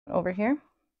over here.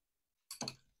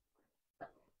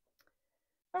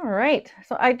 All right,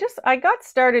 so I got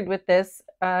started with this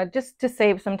just to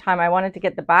save some time. I wanted to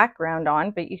get the background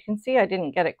on, but you can see I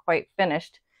didn't get it quite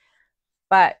finished.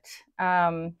 But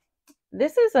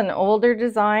this is an older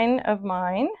design of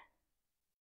mine,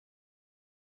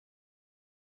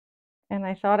 and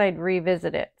I thought I'd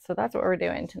revisit it. So that's what we're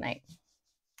doing tonight.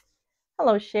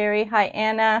 Hello, Sherry. Hi,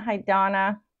 Anna. Hi,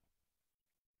 Donna.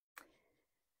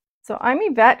 So I'm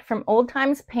Yvette from Old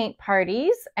Times Paint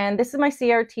Parties, and this is my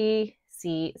CRTC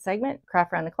segment,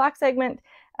 Craft Round the Clock segment.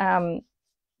 The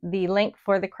link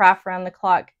for the Craft Round the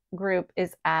Clock group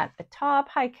is at the top.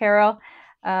 Hi, Carol.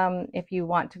 If you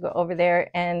want to go over there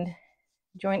and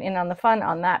join in on the fun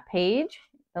on that page,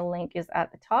 the link is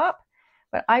at the top.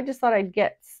 But I just thought I'd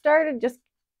get started, just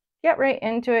get right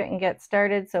into it and get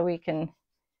started so we can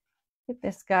get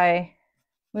this guy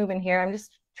moving here. I'm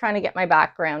just trying to get my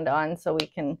background on so we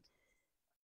can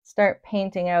start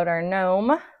painting out our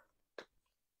gnome.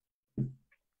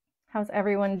 How's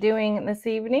everyone doing this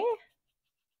evening?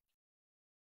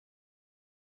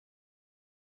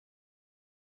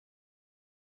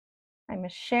 Hi,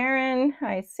 Miss Sharon.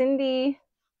 Hi, Cindy.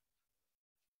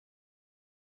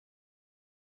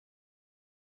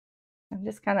 I'm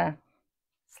just kind of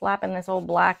slapping this old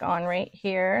black on right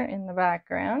here in the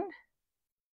background.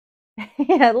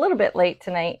 Yeah, a little bit late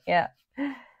tonight. Yeah.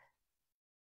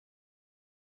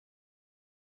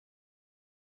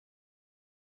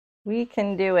 We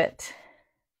can do it.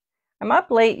 I'm up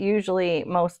late usually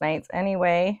most nights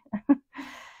anyway,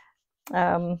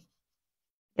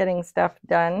 getting stuff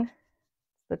done.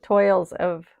 The toils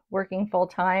of working full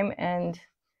time and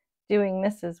doing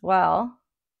this as well.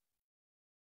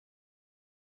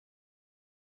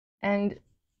 And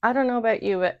I don't know about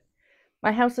you, but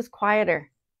my house is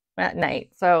quieter at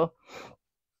night, so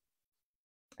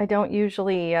I don't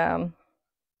usually have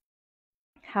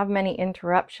many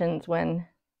interruptions when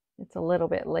it's a little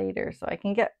bit later, so I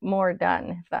can get more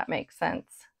done, if that makes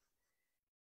sense.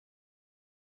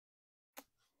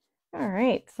 All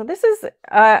right, so this is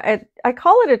I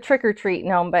call it a trick or treat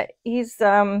gnome, but he's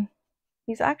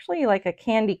actually like a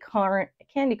candy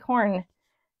corn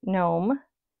gnome,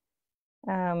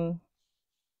 and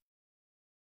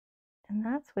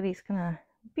that's what he's gonna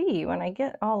be when I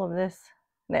get all of this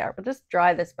there. We'll just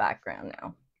dry this background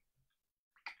now.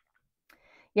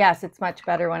 Yes, it's much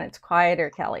better when it's quieter,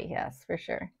 Kelly. Yes, for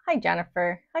sure. Hi,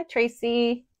 Jennifer. Hi,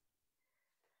 Tracy.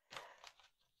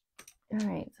 All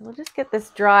right, so we'll just get this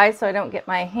dry so I don't get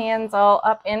my hands all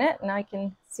up in it and I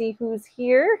can see who's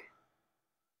here.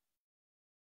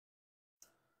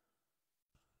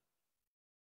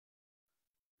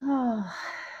 Oh,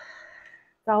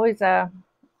 it's always a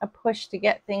push to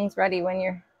get things ready when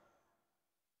you're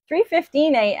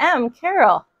 3:15 a.m.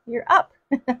 Carol, you're up.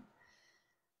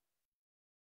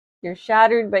 You're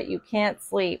shattered, but you can't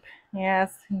sleep.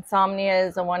 Yes, insomnia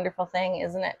is a wonderful thing,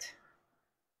 isn't it?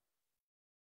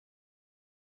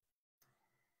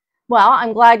 Well,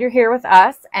 I'm glad you're here with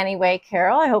us anyway,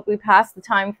 Carol. I hope we passed the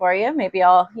time for you. Maybe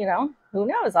I'll, who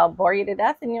knows, I'll bore you to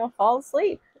death and you'll fall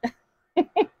asleep.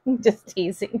 Just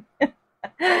teasing. But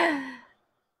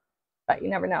you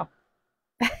never know.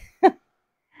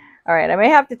 All right, I may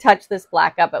have to touch this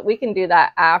black up, but we can do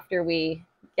that after we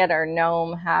get our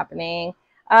gnome happening.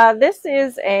 This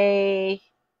is a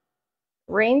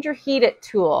Ranger Heat It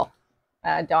tool,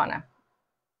 Donna.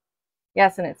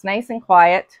 Yes, and it's nice and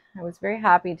quiet. I was very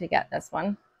happy to get this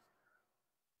one.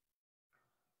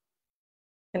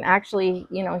 You can actually,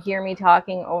 hear me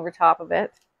talking over top of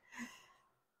it.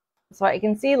 So I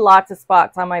can see lots of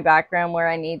spots on my background where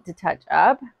I need to touch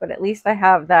up, but at least I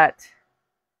have that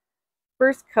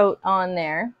first coat on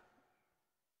there.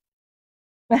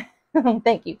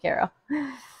 Thank you, Carol.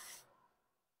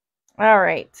 All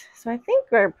right, so I think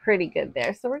we're pretty good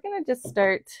there. So we're gonna just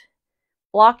start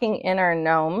blocking in our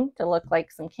gnome to look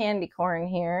like some candy corn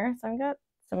here. So I've got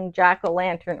some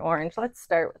jack-o'-lantern orange. Let's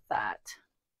start with that.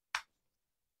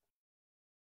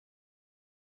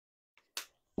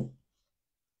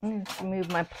 I'm gonna move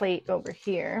my plate over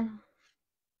here.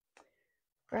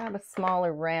 Grab a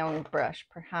smaller round brush,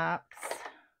 perhaps.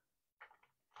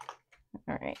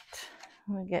 All right,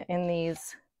 we'll get in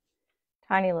these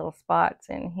tiny little spots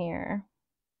in here.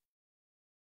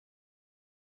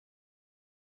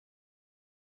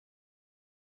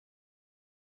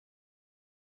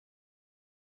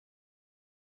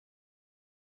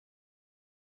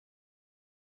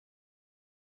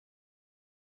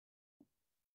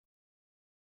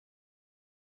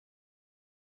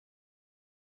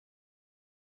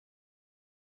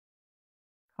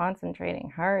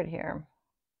 Concentrating hard here.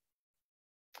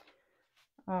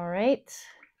 All right,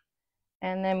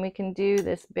 And then we can do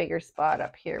this bigger spot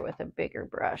up here with a bigger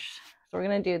brush. So we're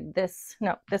going to do this,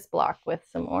 no, this block with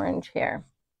some orange here.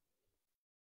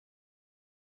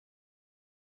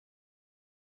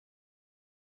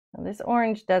 Now this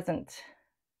orange doesn't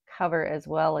cover as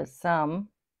well as some.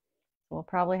 So we'll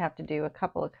probably have to do a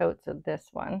couple of coats of this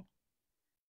one.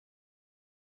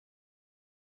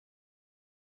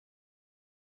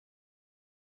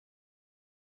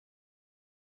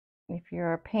 If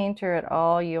you're a painter at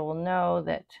all, you'll know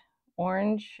that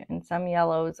orange and some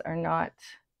yellows are not,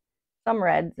 some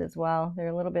reds as well, they're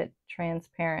a little bit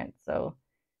transparent, so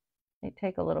they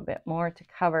take a little bit more to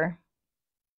cover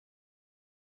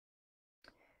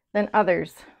than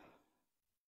others.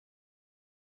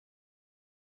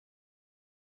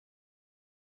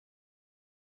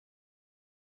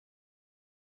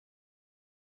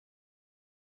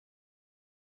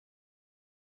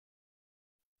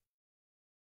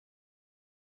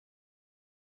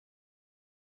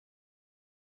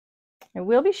 I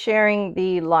will be sharing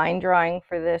the line drawing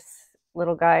for this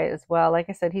little guy as well. Like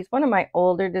I said, he's one of my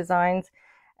older designs,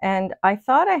 and I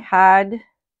thought I had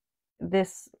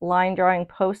this line drawing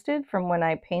posted from when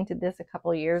I painted this a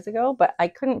couple years ago, but I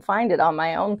couldn't find it on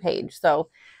my own page. So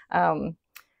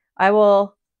I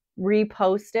will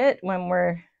repost it when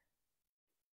we're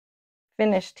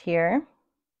finished here,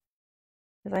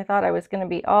 because I thought I was going to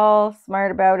be all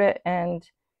smart about it and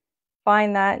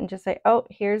find that and just say, oh,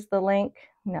 here's the link.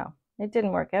 No, it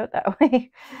didn't work out that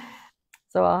way.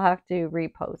 So I'll have to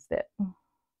repost it.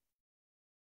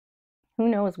 Who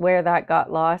knows where that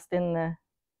got lost in the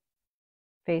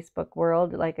Facebook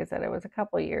world. Like I said, it was a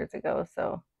couple years ago,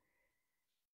 so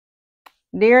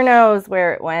dear knows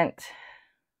where it went.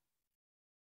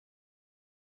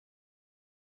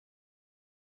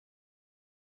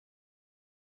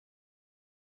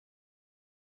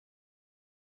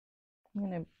 I'm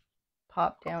going to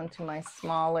pop down to my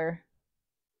smaller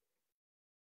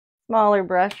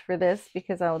brush for this,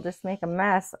 because I'll just make a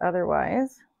mess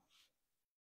otherwise.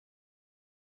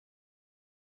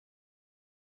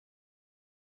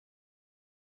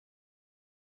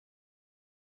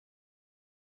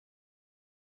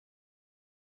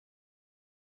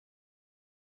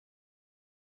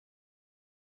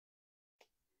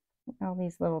 All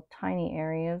these little tiny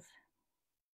areas.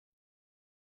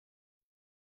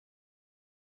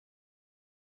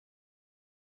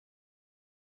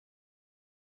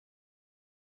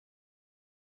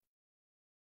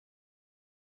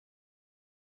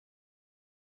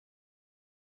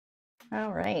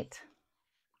 All right.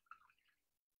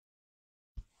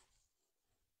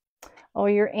 Oh,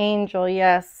 your angel,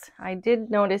 yes. I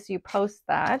did notice you post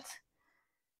that.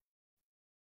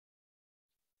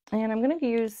 And I'm going to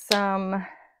use some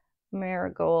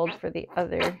marigold for the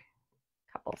other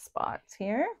couple spots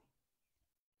here.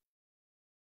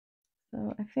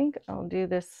 So I think I'll do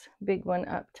this big one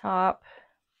up top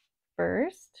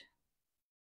first.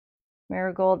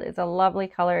 Marigold is a lovely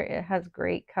color. It has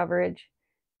great coverage,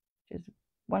 which is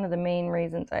one of the main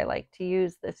reasons I like to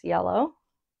use this yellow.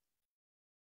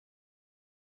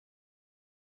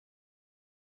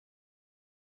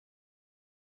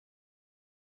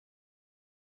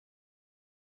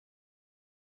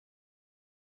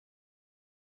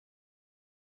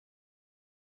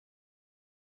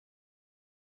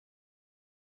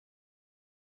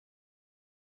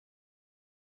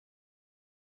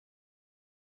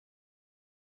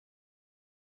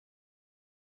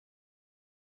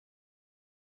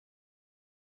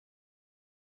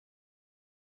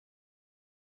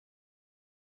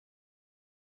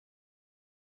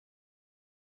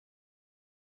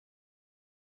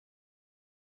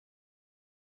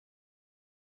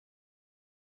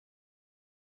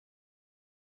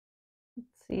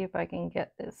 Let's see if I can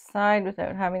get this side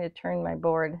without having to turn my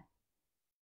board.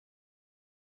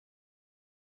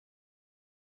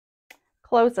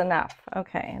 Close enough.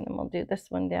 Okay, and then we'll do this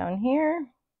one down here.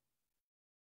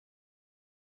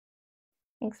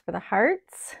 Thanks for the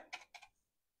hearts.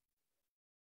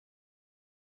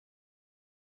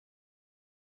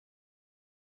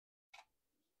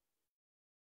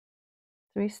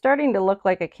 So he's starting to look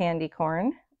like a candy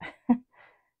corn.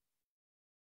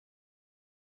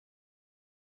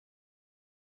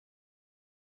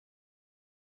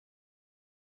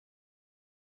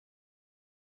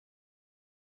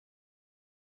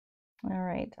 All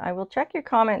right, I will check your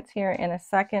comments here in a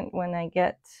second when I'm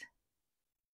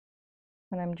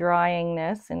drying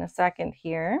this in a second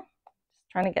here.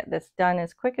 Just trying to get this done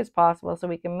as quick as possible so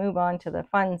we can move on to the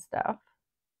fun stuff.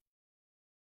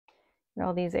 Get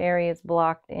all these areas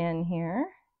blocked in here.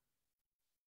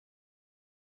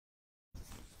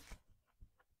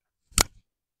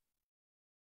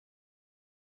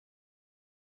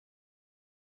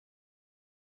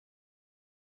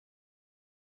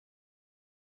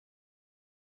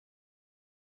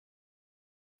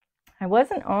 I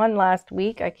wasn't on last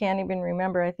week. I can't even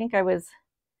remember. I can't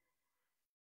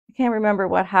remember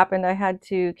what happened. I had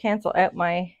to cancel out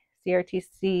my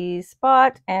CRTC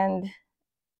spot, and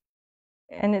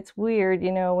it's weird,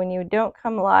 you know, when you don't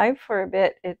come live for a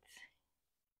bit,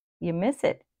 you miss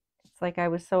it. It's like I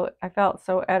felt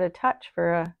so out of touch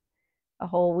for a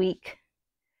whole week.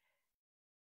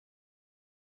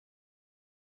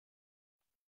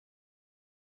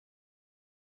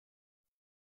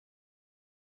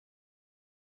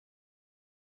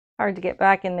 Hard to get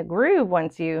back in the groove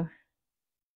once you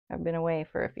have been away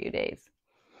for a few days.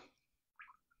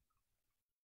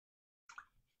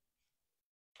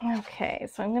 Okay,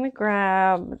 so I'm going to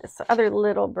grab this other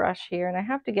little brush here, and I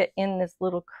have to get in this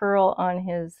little curl on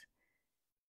his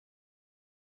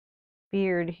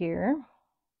beard here.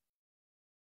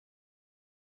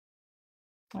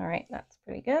 All right, that's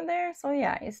pretty good there. So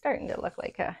yeah, he's starting to look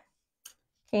like a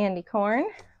candy corn.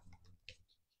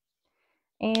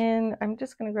 And I'm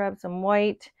just going to grab some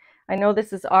white. I know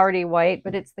this is already white,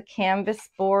 but it's the canvas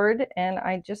board, and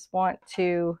I just want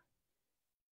to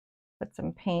put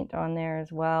some paint on there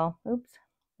as well. Oops,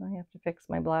 I have to fix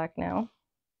my black now.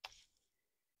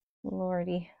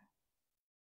 Lordy.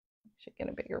 I should get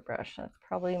a bigger brush. That's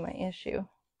probably my issue.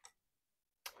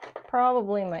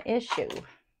 Probably my issue.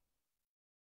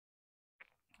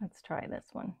 Let's try this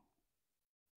one.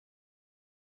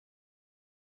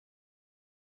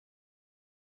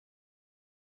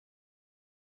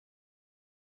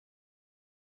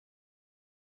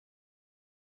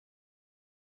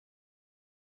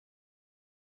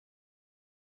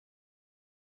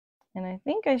 And I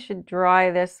think I should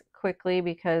dry this quickly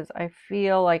because I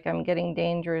feel like I'm getting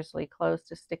dangerously close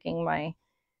to sticking my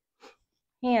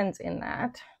hands in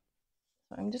that.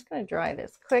 So I'm just going to dry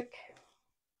this quick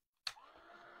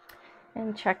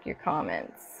and check your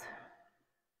comments.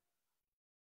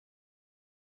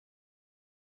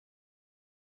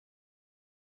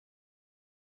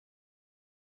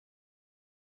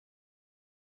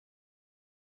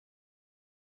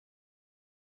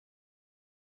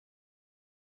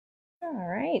 All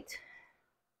right,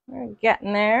 we're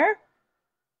getting there.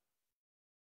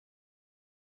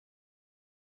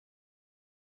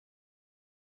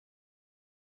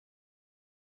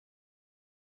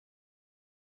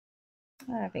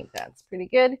 I think that's pretty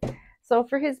good. So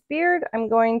for his beard, I'm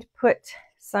going to put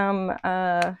some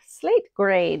slate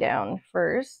gray down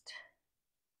first.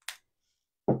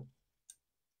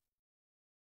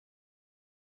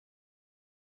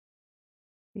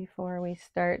 Before we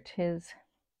start his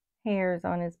hairs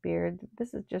on his beard.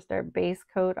 This is just our base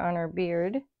coat on our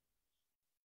beard.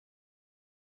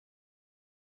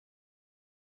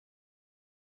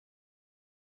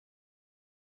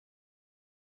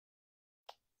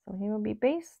 So he will be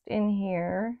based in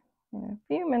here in a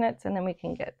few minutes, and then we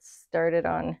can get started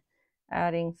on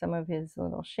adding some of his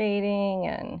little shading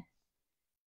and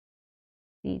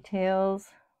details.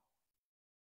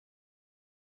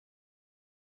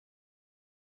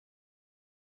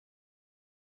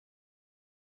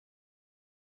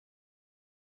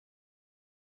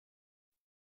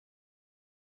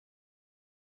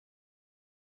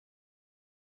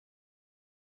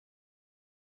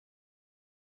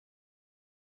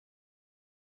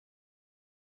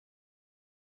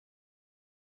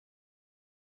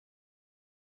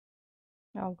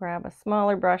 I'll grab a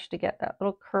smaller brush to get that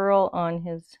little curl on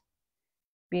his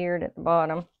beard at the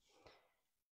bottom.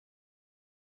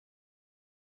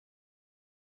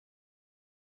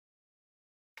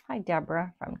 Hi,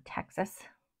 Deborah from Texas.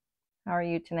 How are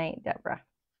you tonight, Deborah?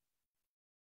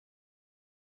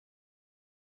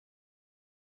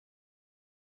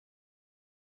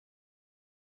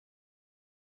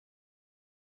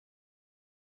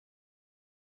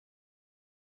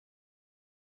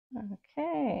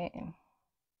 Okay.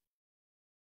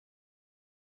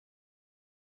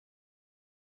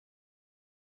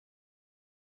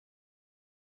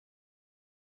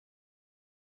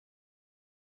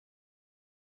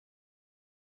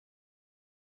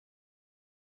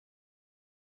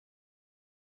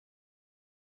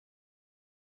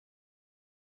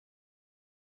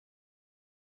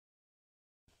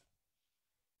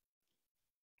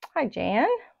 Hi, Jan.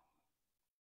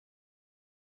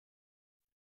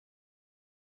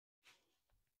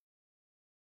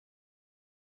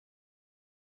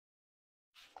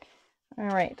 All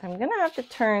right, I'm gonna have to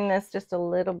turn this just a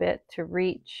little bit to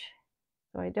reach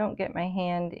so I don't get my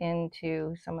hand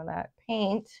into some of that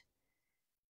paint.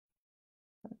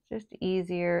 It's just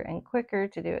easier and quicker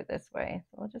to do it this way.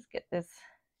 So I'll just get this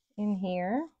in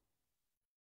here.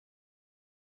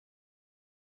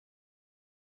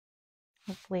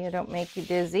 Hopefully I don't make you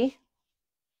dizzy.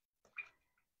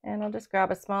 And I'll just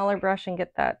grab a smaller brush and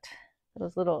get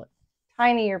those little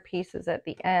tinier pieces at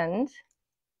the end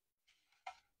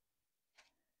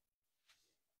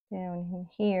down in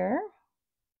here.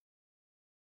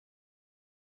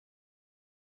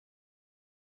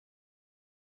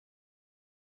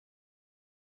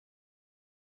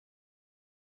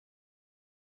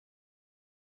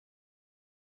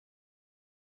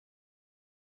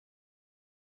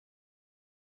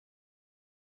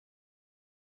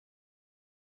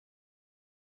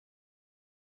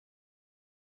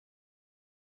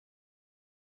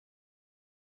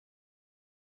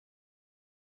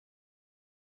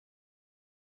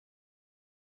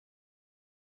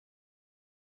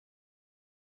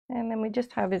 And then we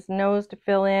just have his nose to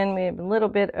fill in. We have a little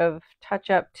bit of touch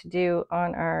up to do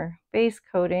on our base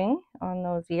coating on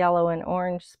those yellow and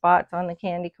orange spots on the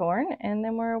candy corn. And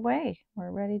then we're away. We're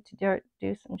ready to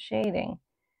do some shading.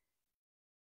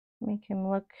 Make him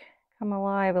come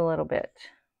alive a little bit.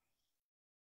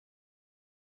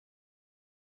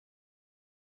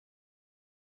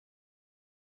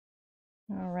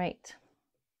 All right.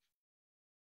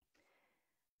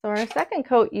 So our second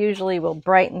coat usually will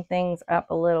brighten things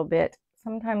up a little bit.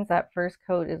 Sometimes that first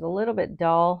coat is a little bit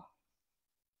dull.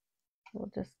 We'll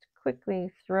just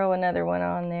quickly throw another one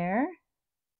on there.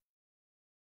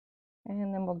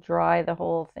 And then we'll dry the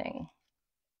whole thing.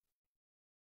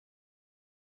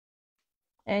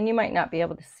 And you might not be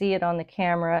able to see it on the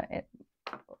camera.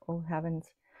 Oh heavens.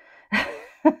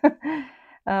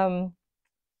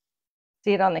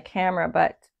 See it on the camera,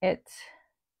 but it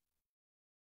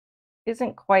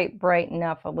isn't quite bright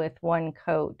enough with one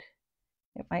coat.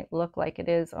 It might look like it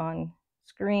is on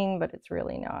screen, but it's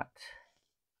really not.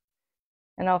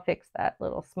 And I'll fix that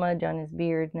little smudge on his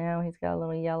beard now. He's got a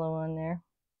little yellow on there.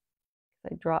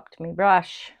 I dropped my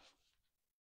brush.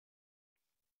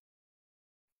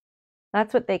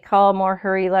 That's what they call more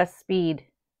hurry, less speed,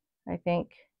 I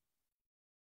think.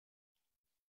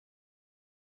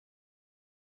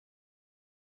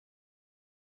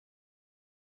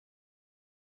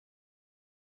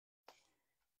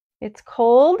 It's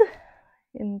cold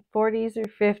in 40s or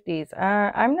 50s.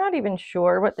 I'm not even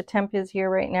sure what the temp is here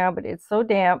right now, but it's so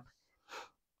damp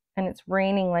and it's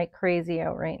raining like crazy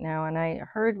out right now. And I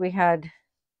heard we had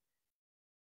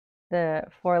the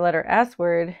four-letter S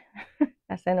word,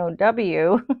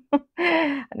 S-N-O-W.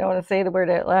 I don't want to say the word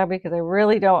out loud because I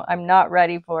really don't, I'm not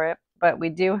ready for it, but we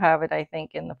do have it, I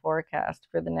think, in the forecast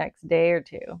for the next day or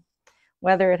two.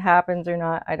 Whether it happens or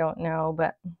not, I don't know,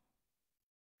 but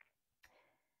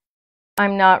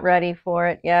I'm not ready for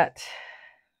it yet.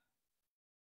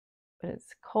 But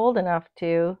it's cold enough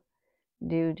to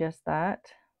do just that.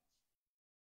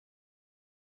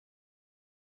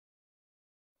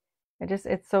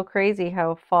 It's so crazy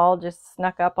how fall just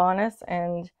snuck up on us,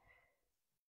 and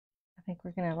I think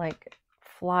we're gonna like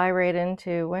fly right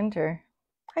into winter.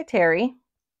 Hi, Terry.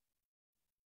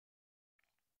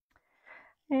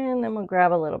 And then we'll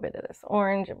grab a little bit of this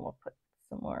orange and we'll put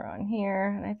some more on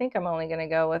here. And I think I'm only gonna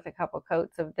go with a couple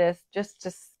coats of this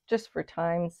just for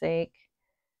time's sake.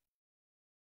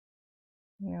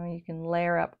 You know, you can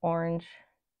layer up orange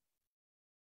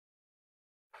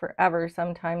forever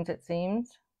sometimes, it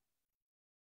seems.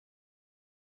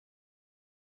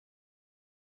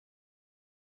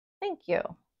 Thank you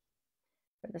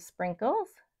for the sprinkles.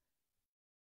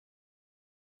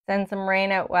 Send some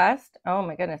rain out west. Oh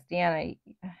my goodness, Deanna,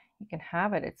 you can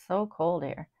have it. It's so cold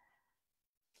here.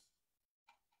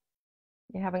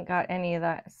 You haven't got any of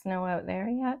that snow out there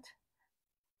yet?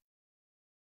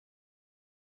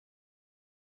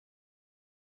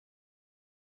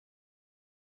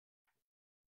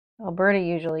 Alberta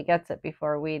usually gets it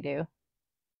before we do.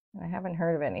 I haven't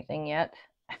heard of anything yet.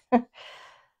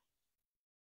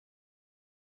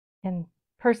 And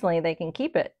personally, they can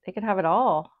keep it. They could have it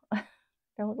all.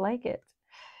 Don't like it.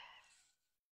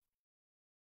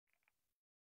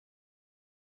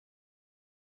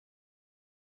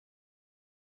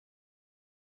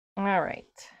 All right.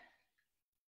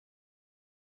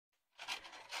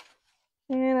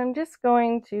 And I'm just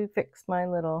going to fix my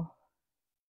little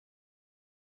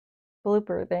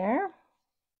blooper there.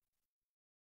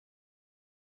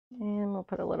 And we'll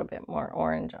put a little bit more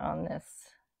orange on this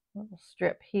little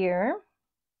strip here.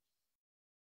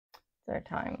 It's our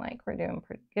time, like we're doing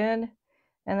pretty good.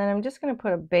 And then I'm just going to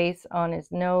put a base on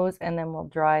his nose and then we'll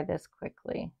dry this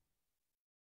quickly.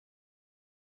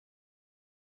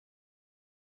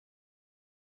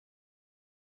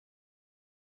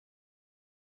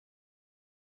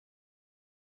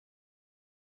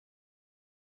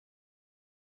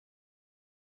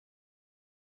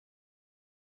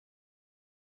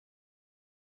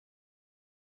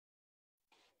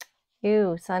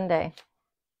 Ew, Sunday.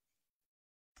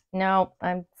 No,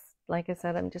 like I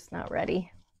said, I'm just not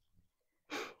ready.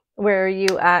 Where are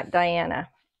you at, Diana,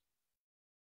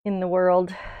 in the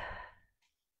world?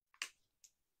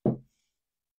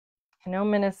 I know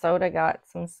Minnesota got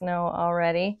some snow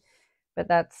already, but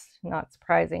that's not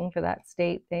surprising for that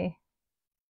state. They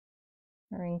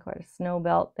are in quite a snow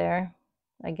belt there.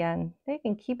 Again, they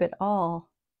can keep it all.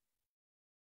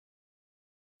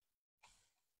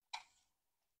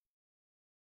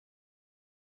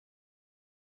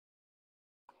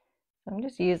 So I'm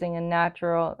just using a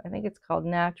natural, I think it's called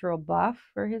natural buff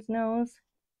for his nose.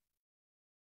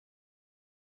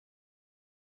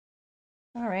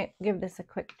 All right, give this a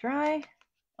quick dry.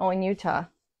 Oh, in Utah.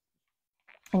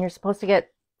 And you're supposed to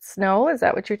get snow, is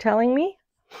that what you're telling me?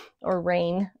 Or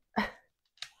rain?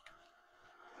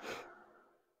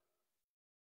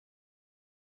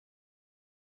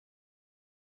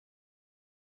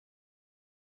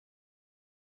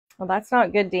 Well, that's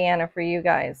not good, Deanna, for you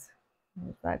guys.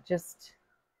 That just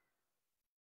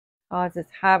causes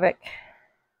havoc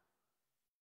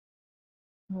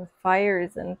with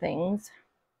fires and things.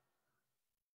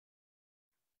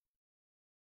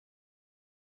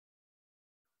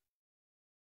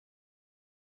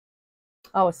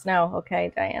 Oh, snow.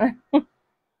 Okay, Diana.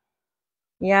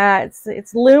 Yeah,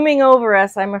 it's looming over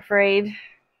us, I'm afraid.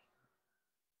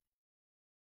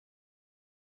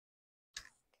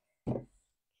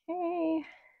 Okay,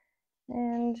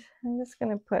 and I'm just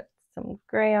going to put some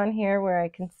gray on here where I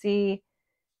can see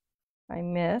I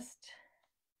missed.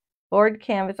 Board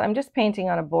canvas. I'm just painting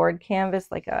on a board canvas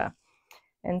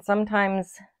and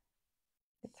sometimes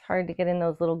it's hard to get in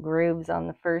those little grooves on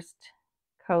the first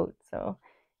coat, so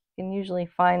you can usually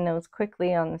find those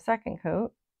quickly on the second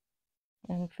coat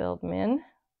and fill them in.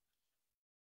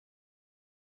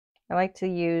 I like to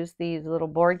use these little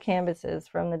board canvases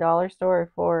from the dollar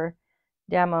store for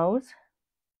demos.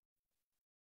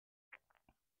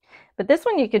 But this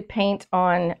one you could paint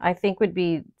on, I think would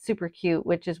be super cute,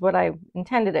 which is what I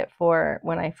intended it for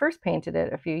when I first painted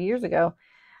it a few years ago.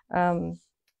 You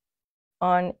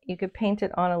could paint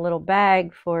it on a little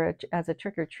bag as a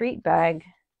trick-or-treat bag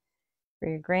for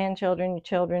your grandchildren, your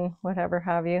children, whatever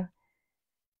have you.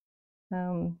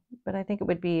 But I think it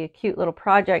would be a cute little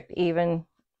project even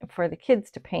for the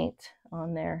kids to paint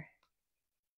on their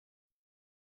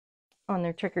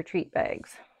trick-or-treat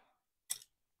bags.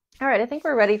 All right, I think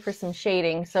we're ready for some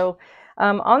shading. So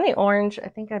on the orange, I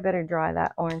think I better dry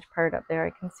that orange part up there.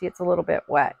 I can see it's a little bit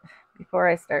wet before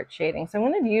I start shading. So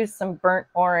I'm going to use some burnt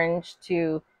orange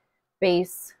to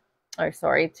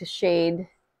shade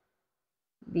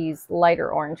these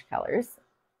lighter orange colors.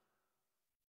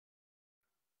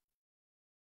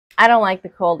 I don't like the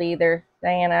cold either,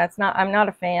 Diana. I'm not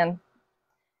a fan.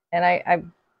 And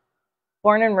I'm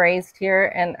born and raised here,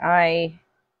 and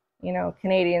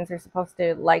Canadians are supposed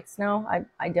to like snow.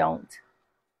 I don't.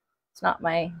 It's not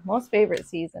my most favorite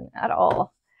season at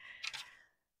all.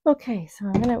 Okay, so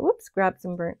I'm gonna, grab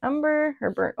some burnt umber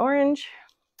or burnt orange.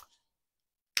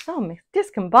 So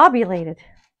discombobulated.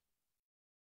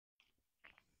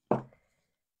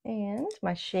 And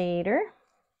my shader.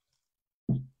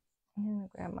 And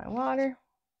grab my water.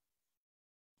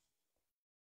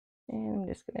 And I'm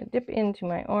just gonna dip into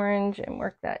my orange and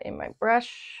work that in my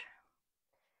brush.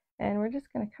 And we're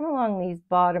just gonna come along these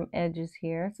bottom edges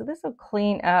here. So this will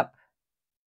clean up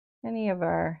any of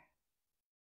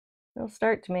it'll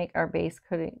start to make our base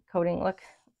coating look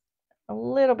a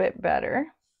little bit better.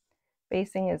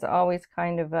 Basing is always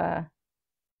kind of a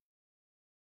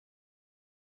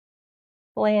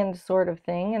bland sort of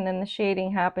thing, and then the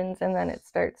shading happens and then it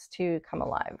starts to come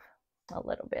alive a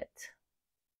little bit.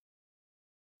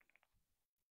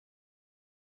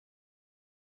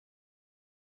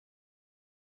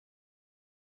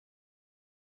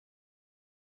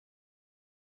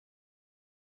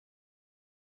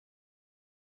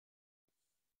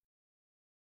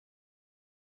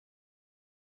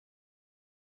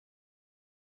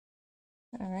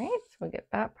 All right, so we'll get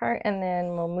that part, and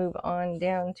then we'll move on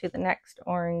down to the next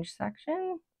orange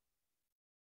section.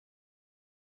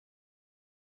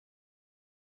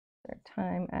 Our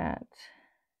time at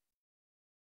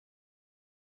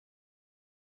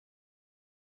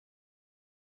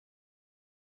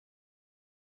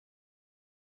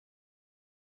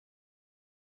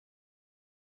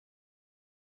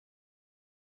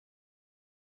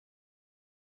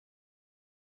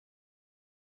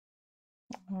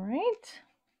all right.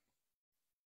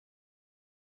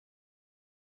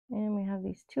 And we have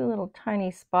these two little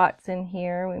tiny spots in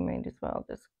here. We might as well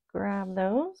just grab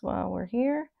those while we're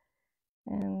here.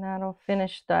 And that'll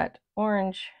finish that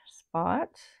orange spot,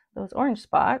 those orange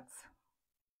spots.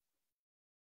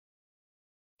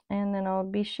 And then I'll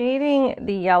be shading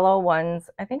the yellow ones.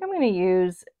 I think I'm going to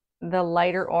use the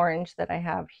lighter orange that I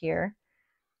have here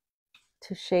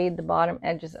to shade the bottom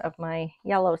edges of my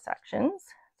yellow sections.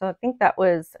 So I think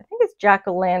it's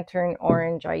jack-o'-lantern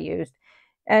orange I used.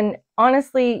 And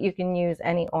honestly, you can use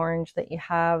any orange that you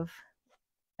have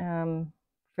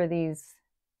for these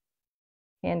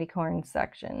candy corn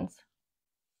sections.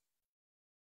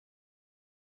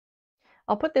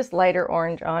 I'll put this lighter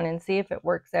orange on and see if it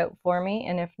works out for me,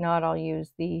 and if not, I'll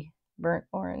use the burnt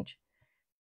orange.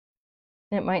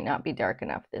 It might not be dark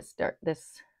enough, this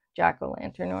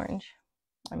jack-o'-lantern orange.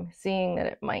 I'm seeing that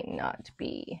it might not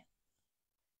be.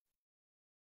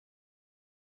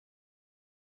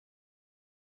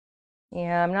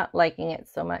 Yeah, I'm not liking it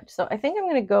so much. So I think I'm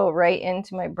going to go right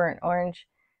into my burnt orange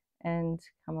and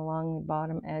come along the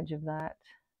bottom edge of that.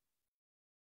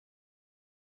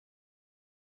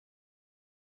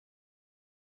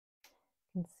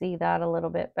 You can see that a little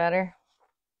bit better.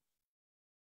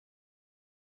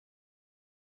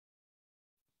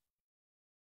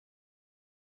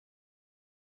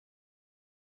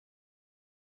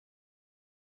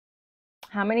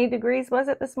 How many degrees was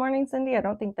it this morning, Cindy? I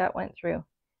don't think that went through.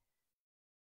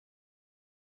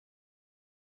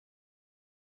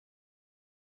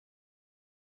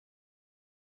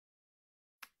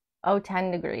 Oh,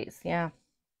 10 degrees. Yeah.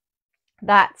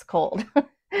 That's cold.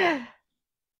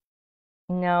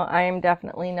 No, I am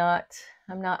definitely not.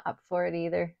 I'm not up for it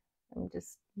either. I'm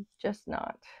just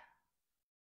not.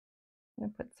 I'm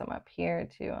gonna put some up here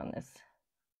too on this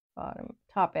bottom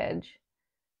top edge.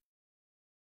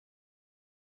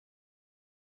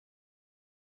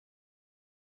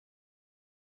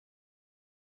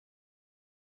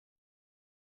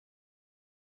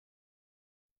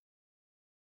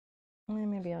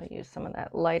 And maybe I'll use some of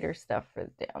that lighter stuff for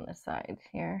down the side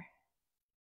here.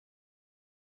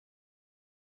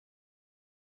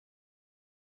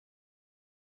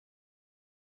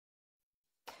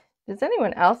 Does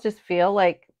anyone else just feel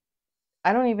like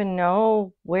I don't even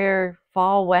know where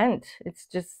fall went? It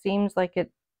just seems like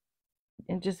it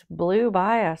just blew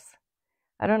by us.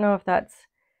 I don't know if that's,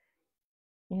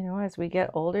 as we get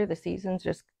older, the seasons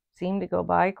just seem to go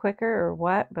by quicker or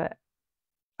what, but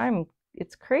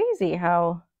it's crazy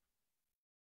how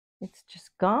it's just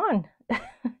gone.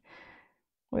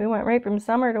 We went right from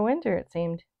summer to winter, it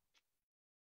seemed.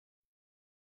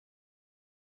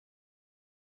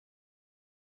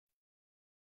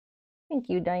 Thank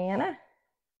you, Diana.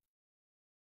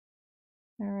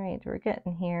 All right, we're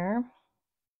getting here.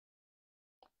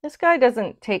 This guy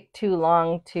doesn't take too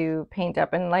long to paint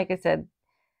up, and like I said,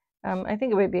 I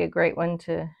think it would be a great one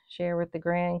to share with the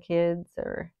grandkids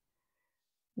or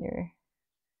your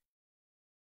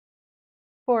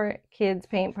for kids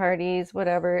paint parties,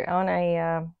 whatever, on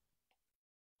a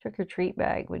trick-or-treat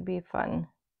bag would be fun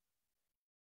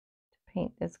to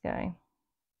paint this guy.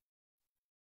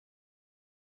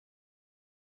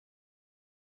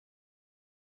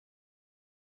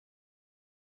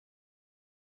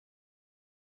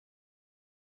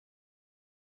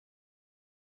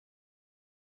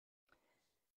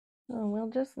 So we'll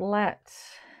just let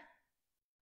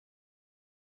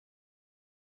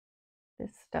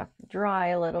this stuff dry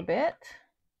a little bit.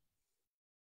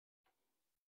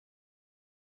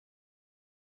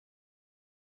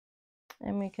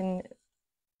 And we can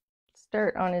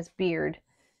start on his beard.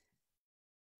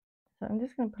 So I'm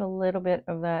just going to put a little bit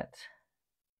of that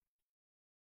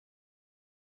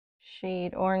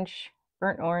shade orange,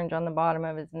 burnt orange on the bottom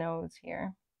of his nose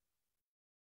here.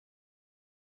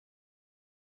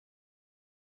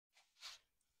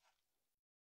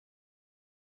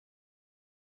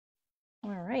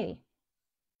 Alrighty.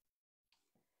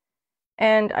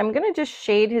 And I'm going to just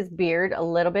shade his beard a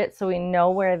little bit so we know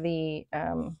where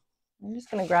I'm just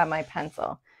going to grab my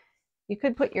pencil. You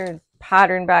could put your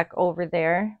pattern back over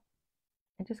there.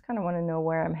 I just kind of want to know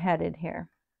where I'm headed here.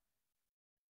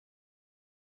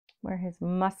 Where his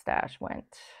mustache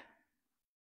went.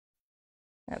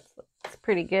 That's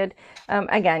pretty good.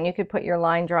 Again, you could put your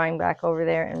line drawing back over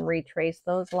there and retrace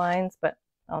those lines, but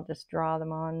I'll just draw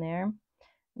them on there.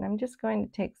 And I'm just going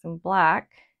to take some black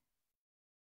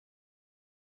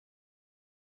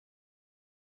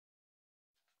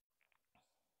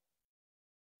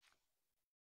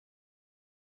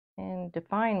and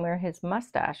define where his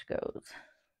mustache goes.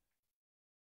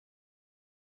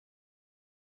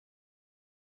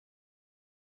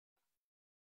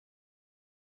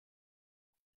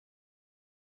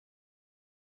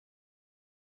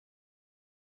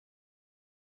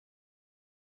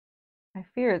 I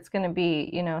fear it's going to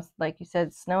be, like you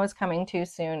said, snow is coming too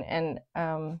soon, and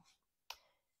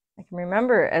I I can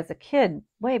remember as a kid,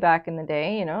 way back in the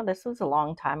day, you know, this was a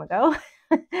long time ago.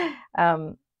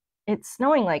 It's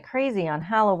snowing like crazy on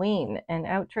Halloween and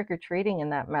out trick-or-treating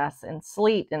in that mess and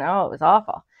sleet, and oh, it was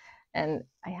awful. And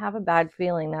I have a bad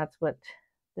feeling that's what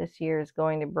this year is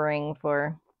going to bring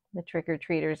for the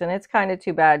trick-or-treaters. And it's kind of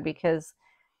too bad because,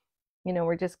 you know,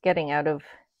 we're just getting out of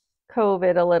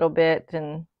COVID a little bit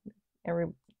and every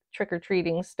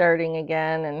trick-or-treating starting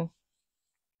again and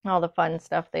all the fun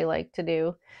stuff they like to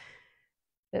do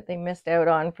that they missed out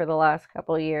on for the last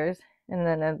couple of years. And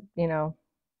then, you know,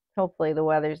 hopefully the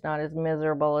weather's not as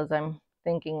miserable as I'm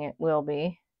thinking it will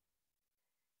be.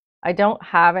 I don't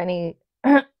have any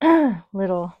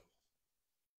little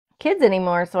kids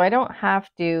anymore, so I don't have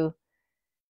to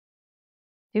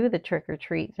do the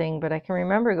trick-or-treat thing, but I can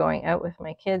remember going out with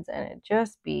my kids and it'd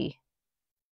just be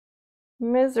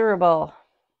miserable.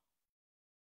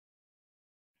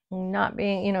 Not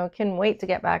being, you know, couldn't wait to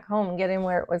get back home and get in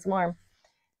where it was warm.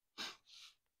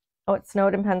 Oh, it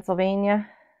snowed in Pennsylvania.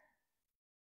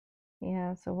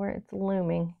 Yeah, so where it's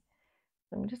looming.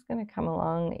 So I'm just going to come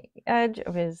along the edge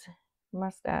of his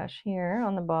mustache here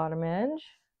on the bottom edge.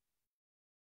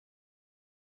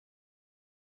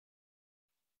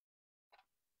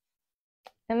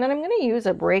 And then I'm going to use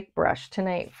a rake brush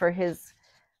tonight for his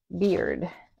beard.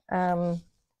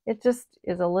 It just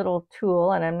is a little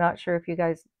tool, and I'm not sure if you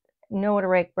guys know what a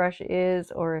rake brush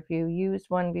is or if you used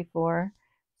one before.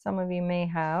 Some of you may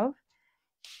have.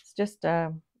 It's just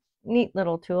a neat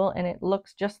little tool, and it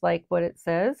looks just like what it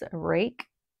says, a rake.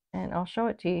 And I'll show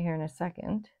it to you here in a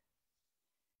second.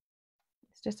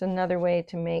 It's just another way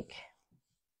to make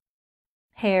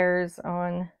hairs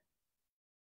on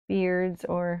beards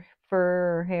or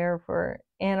fur or hair for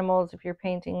animals if you're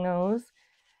painting those.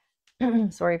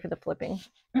 Sorry for the flipping.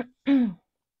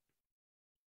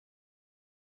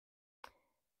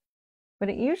 But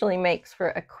it usually makes for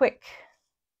a quick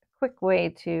way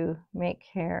to make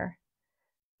hair.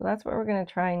 So that's what we're going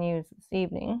to try and use this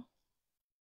evening.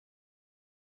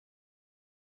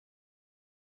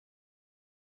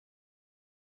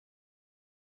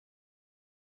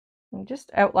 I'm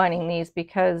just outlining these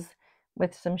because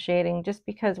with some shading, just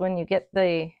because when you get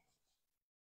the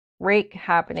rake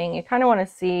happening, you kind of want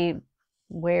to see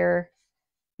where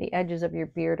the edges of your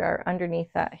beard are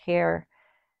underneath that hair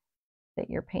that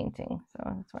you're painting. So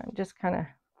that's why I'm just kind of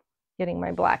getting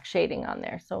my black shading on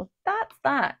there. So that's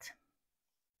that.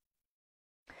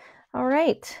 All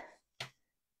right.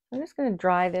 I'm just going to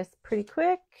dry this pretty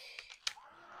quick.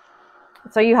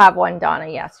 So you have one, Donna.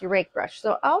 Yes, your rake brush.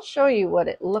 So I'll show you what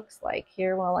it looks like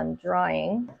here while I'm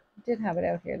drying. I did have it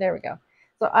out here. There we go.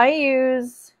 So I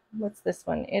use, what's this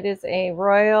one? It is a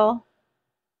Royal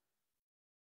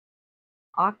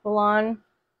Aquilon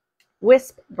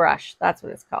Wisp brush. That's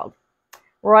what it's called.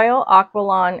 Royal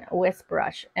Aquilon Wisp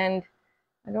brush. And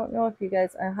I don't know if you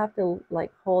guys, I have to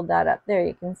like hold that up there.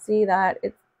 You can see that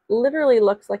it literally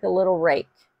looks like a little rake.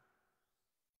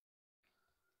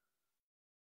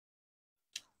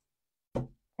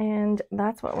 And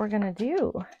that's what we're going to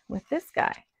do with this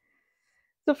guy.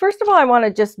 So first of all, I want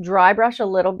to just dry brush a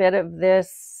little bit of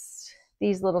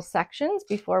these little sections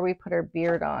before we put our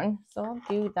beard on. So I'll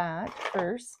do that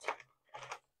first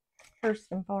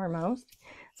and foremost.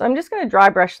 So I'm just going to dry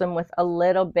brush them with a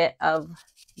little bit of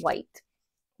white.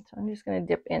 So I'm just going to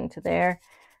dip into there,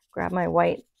 grab my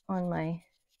white on my,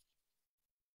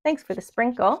 thanks for the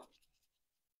sprinkle.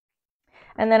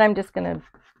 And then I'm just going to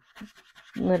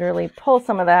literally pull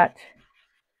some of that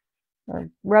or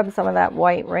rub some of that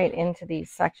white right into these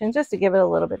sections just to give it a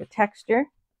little bit of texture.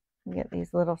 Get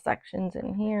these little sections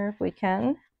in here if we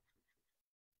can.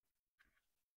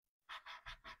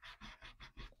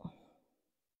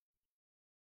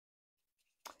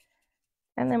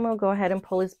 And then we'll go ahead and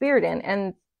pull his beard in.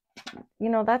 And, you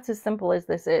know, that's as simple as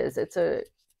this is. It's a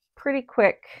pretty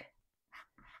quick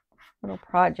little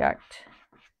project.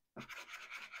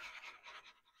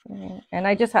 And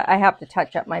I have to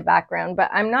touch up my background, but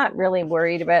I'm not really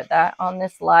worried about that on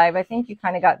this live. I think you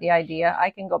kind of got the idea. I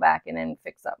can go back in and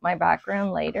fix up my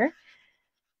background later.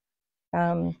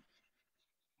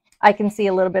 I can see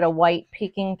a little bit of white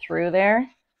peeking through there,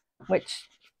 which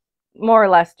more or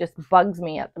less just bugs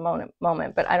me at the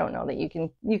moment, but I don't know that you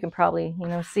can probably, you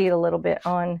know, see it a little bit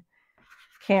on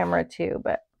camera too,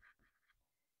 but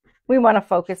we want to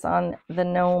focus on the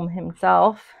gnome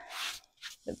himself.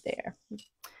 There.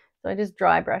 So I just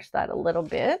dry brush that a little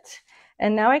bit.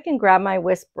 And now I can grab my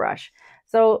wisp brush.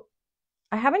 So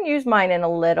I haven't used mine in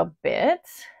a little bit.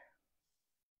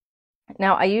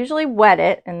 Now I usually wet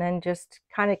it and then just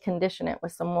kind of condition it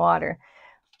with some water.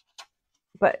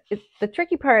 But the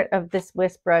tricky part of this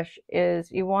wisp brush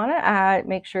is you want to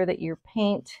make sure that your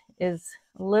paint is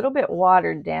a little bit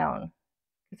watered down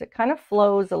because it kind of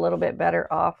flows a little bit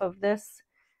better off of this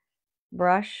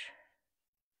brush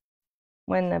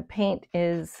when the paint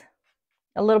is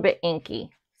a little bit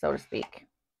inky, so to speak.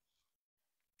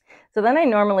 So then I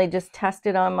normally just test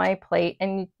it on my plate,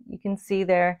 and you can see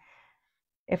there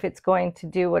if it's going to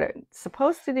do what it's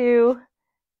supposed to do.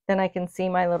 Then I can see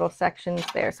my little sections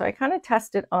there. So I kind of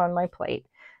test it on my plate.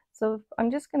 So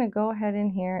I'm just going to go ahead in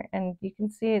here, and you can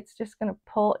see it's just going to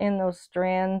pull in those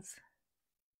strands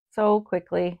so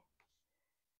quickly.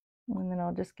 And then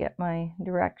I'll just get my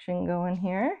direction going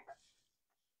here.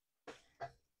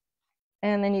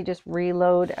 And then you just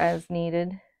reload as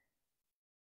needed.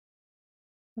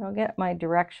 I'll get my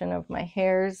direction of my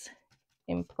hairs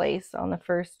in place on the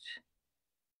first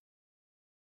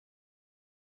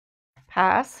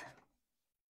pass.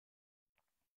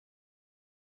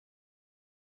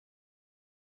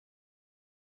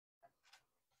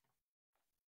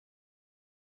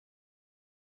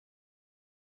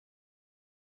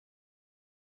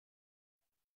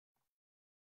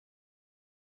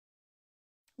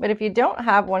 But if you don't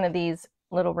have one of these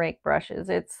little rake brushes,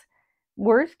 it's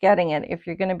worth getting it if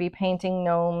you're going to be painting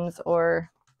gnomes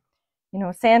or, you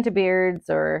know, Santa beards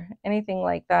or anything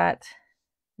like that.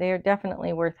 They are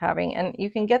definitely worth having, and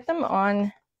you can get them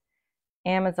on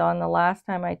Amazon the last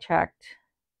time I checked,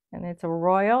 and it's a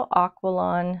Royal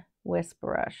Aquilon Wisp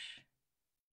brush.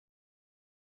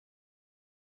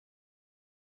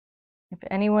 If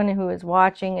anyone who is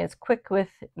watching is quick with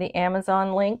the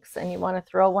Amazon links and you want to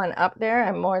throw one up there,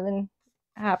 I'm more than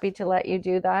happy to let you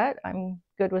do that. I'm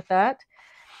good with that.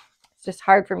 It's just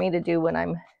hard for me to do when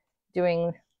I'm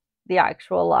doing the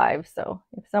actual live. So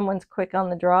if someone's quick on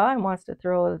the draw and wants to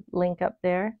throw a link up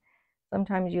there,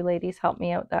 sometimes you ladies help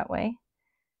me out that way.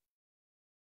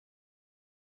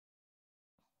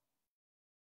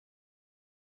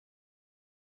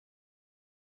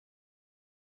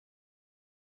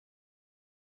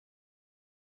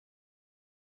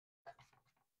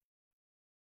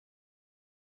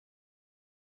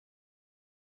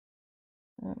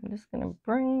 I'm just going to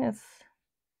bring this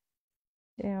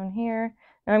down here.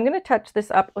 Now I'm going to touch this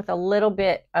up with a little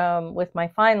bit with my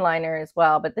fine liner as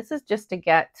well, but this is just to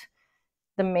get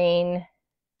the main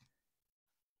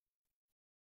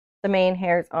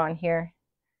hairs on here,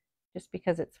 just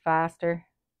because it's faster.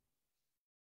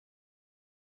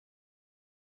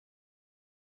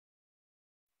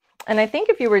 And I think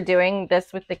if you were doing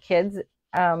this with the kids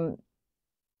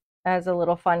as a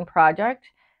little fun project,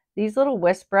 these little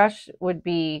wisp brush would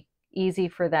be easy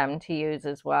for them to use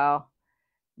as well,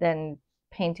 than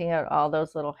painting out all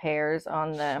those little hairs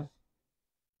on the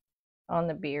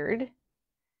beard.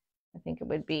 I think it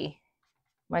would be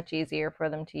much easier for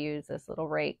them to use this little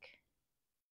rake.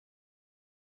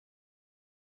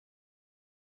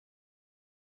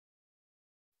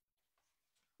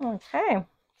 Okay,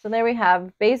 so there we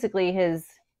have basically his,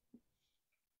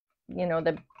 you know,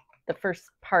 the first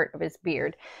part of his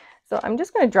beard. So I'm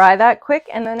just going to dry that quick,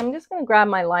 and then I'm just going to grab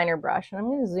my liner brush, and I'm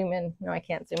going to zoom in. No, I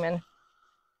can't zoom in.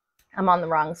 I'm on the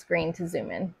wrong screen to zoom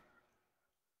in,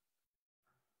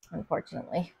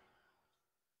 unfortunately.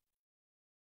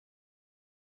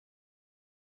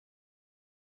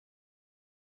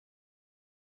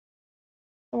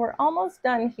 So we're almost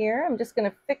done here. I'm just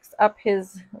going to fix up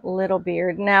his little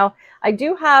beard. Now, I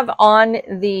do have on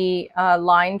the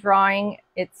line drawing,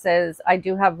 it says, I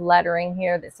do have lettering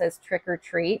here that says trick or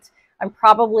treat. I'm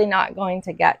probably not going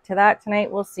to get to that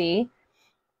tonight. We'll see.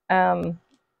 But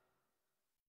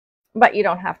you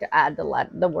don't have to add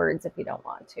the words if you don't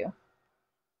want to.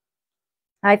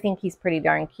 I think he's pretty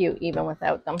darn cute even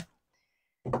without them.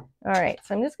 All right,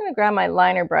 so I'm just going to grab my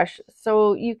liner brush.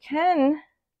 So you can,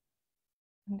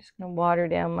 I'm just going to water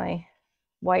down my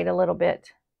white a little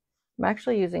bit. I'm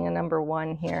actually using a number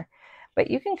 1 here,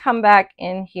 but you can come back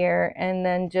in here and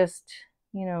then just,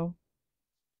 you know,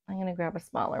 I'm going to grab a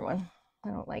smaller one. I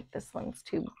don't like this one. It's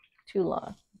too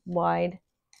long, wide.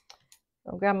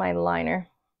 I'll grab my liner.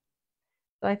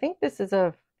 So I think this is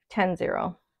a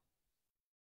 10-0.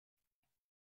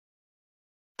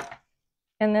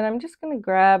 And then I'm just going to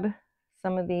grab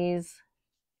some of these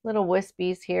little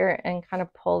wispies here and kind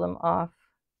of pull them off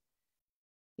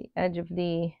the edge of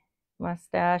the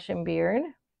mustache and beard.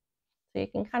 So you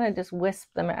can kind of just wisp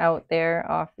them out there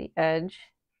off the edge.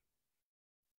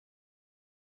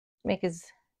 Make his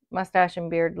mustache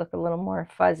and beard look a little more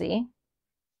fuzzy.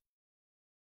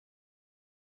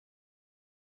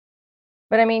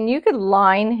 But I mean, you could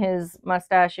line his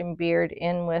mustache and beard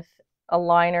in with a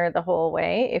liner the whole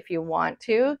way if you want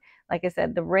to. Like I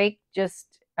said, the rake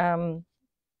just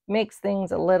makes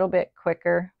things a little bit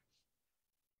quicker.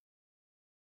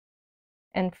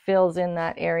 and fills in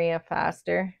that area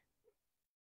faster.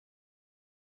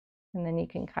 And then you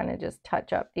can kind of just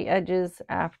touch up the edges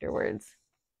afterwards.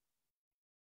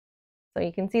 So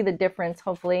you can see the difference,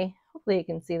 hopefully you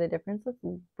can see the difference. Let's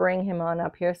bring him on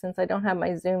up here since I don't have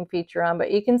my zoom feature on,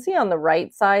 but you can see on the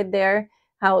right side there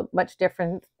how much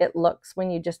different it looks when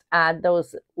you just add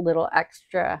those little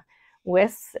extra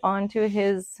wisps onto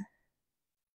his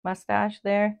mustache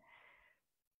there.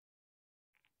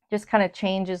 Just kind of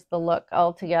changes the look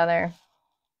altogether.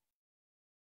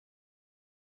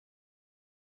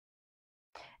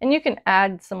 And you can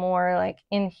add some more like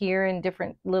in here in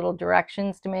different little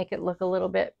directions to make it look a little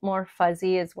bit more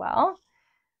fuzzy as well.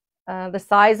 The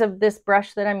size of this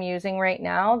brush that I'm using right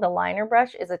now, the liner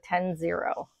brush, is a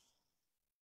 10-0.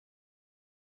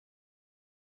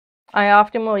 I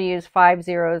often will use 5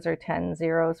 zeros or 10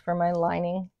 zeros for my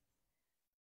lining.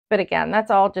 But again,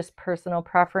 that's all just personal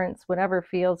preference. Whatever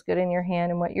feels good in your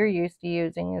hand and what you're used to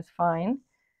using is fine.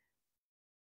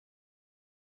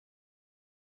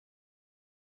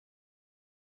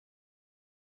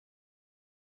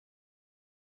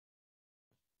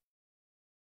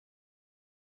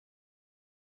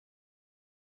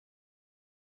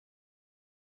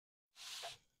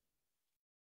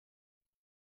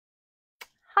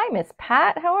 Hi, Miss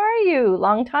Pat. How are you?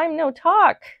 Long time no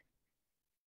talk.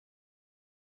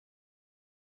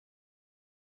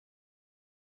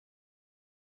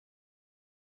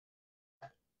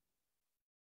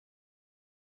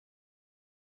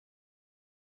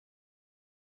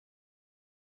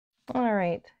 All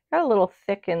right. Got a little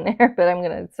thick in there, but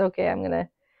it's okay. I'm gonna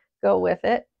go with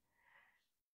it.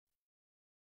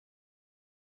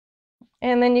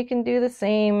 And then you can do the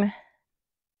same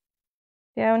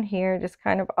down here, just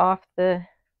kind of off the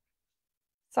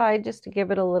side, just to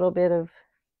give it a little bit of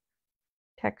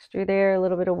texture there, a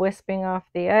little bit of wisping off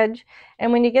the edge.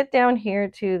 And when you get down here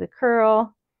to the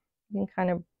curl, you can kind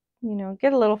of,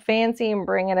 get a little fancy and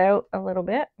bring it out a little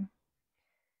bit.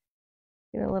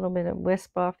 Get a little bit of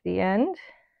wisp off the end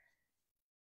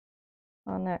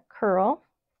on that curl.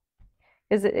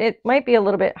 It might be a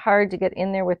little bit hard to get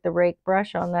in there with the rake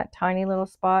brush on that tiny little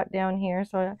spot down here,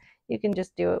 so you can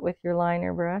just do it with your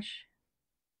liner brush.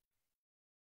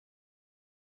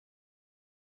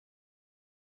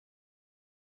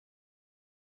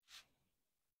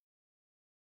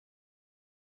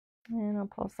 And I'll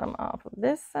pull some off of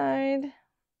this side.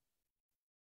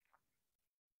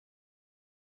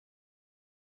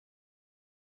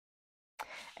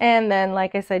 And then,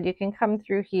 like I said, you can come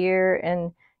through here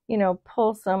and,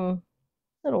 pull some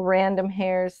little random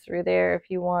hairs through there if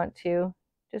you want to,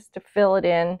 just to fill it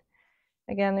in.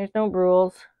 Again, there's no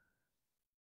rules.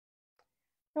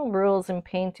 No rules in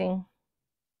painting.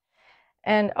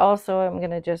 And also I'm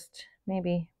going to just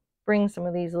maybe bring some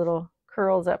of these little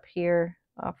curls up here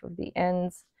off of the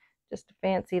ends just to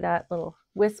fancy that little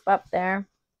wisp up there.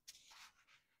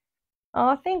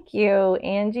 Oh, thank you,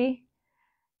 Angie.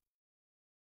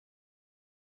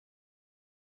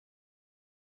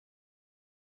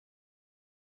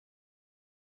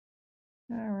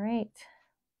 All right.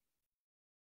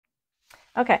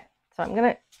 Okay, so I'm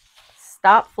going to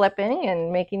stop flipping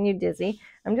and making you dizzy.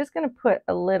 I'm just going to put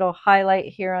a little highlight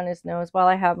here on his nose while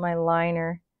I have my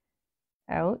liner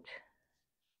out.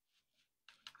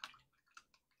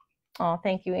 Oh,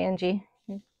 thank you, Angie.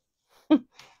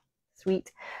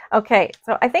 Sweet. Okay,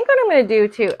 so I think what I'm going to do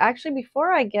too, actually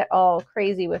before I get all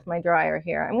crazy with my dryer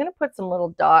here, I'm going to put some little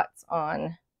dots on.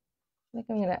 I think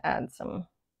I'm going to add some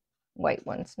white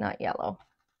ones, not yellow.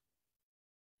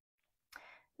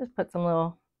 Just put some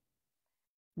little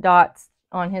dots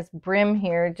on his brim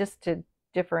here just to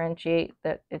differentiate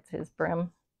that it's his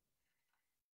brim.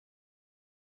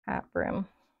 Hat brim.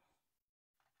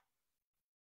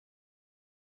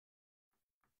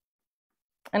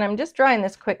 And I'm just drying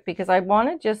this quick because I want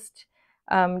to just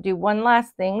do one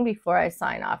last thing before I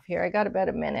sign off here. I got about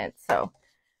a minute, so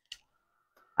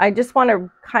I just want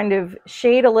to kind of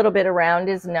shade a little bit around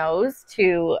his nose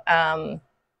to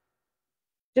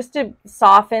just to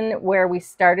soften where we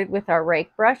started with our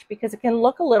rake brush, because it can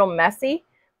look a little messy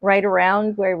right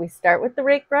around where we start with the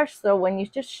rake brush. So when you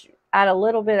just add a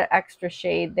little bit of extra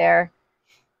shade there,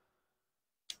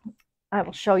 I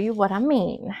will show you what I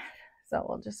mean. So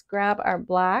we'll just grab our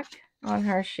black on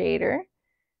her shader,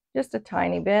 just a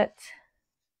tiny bit.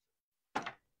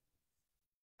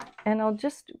 And I'll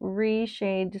just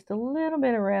reshade just a little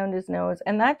bit around his nose.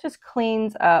 And that just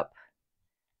cleans up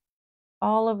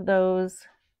all of those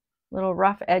little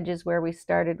rough edges where we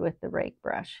started with the rake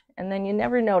brush. And then you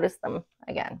never notice them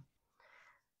again.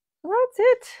 So that's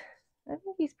it. I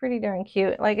think he's pretty darn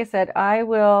cute. Like I said, I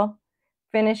will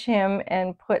finish him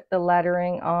and put the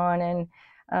lettering on, and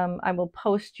I will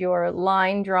post your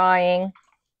line drawing,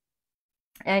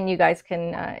 and you guys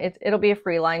can, it'll be a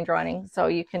free line drawing, so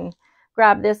you can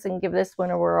grab this and give this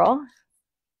one a whirl,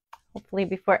 hopefully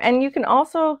before, and you can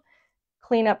also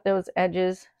clean up those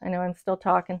edges. I know I'm still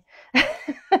talking.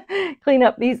 Clean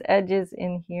up these edges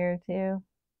in here too,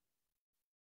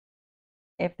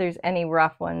 if there's any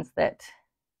rough ones that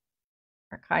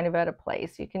are kind of out of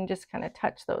place. You can just kind of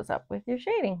touch those up with your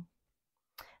shading.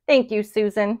 Thank you,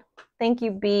 Susan. Thank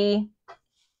you, B.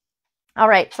 All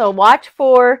right, so watch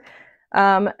for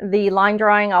the line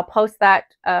drawing. I'll post that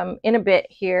in a bit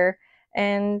here,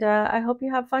 and I hope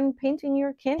you have fun painting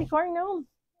your candy corn gnome.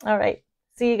 All right,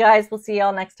 see you guys. We'll see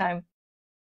y'all next time.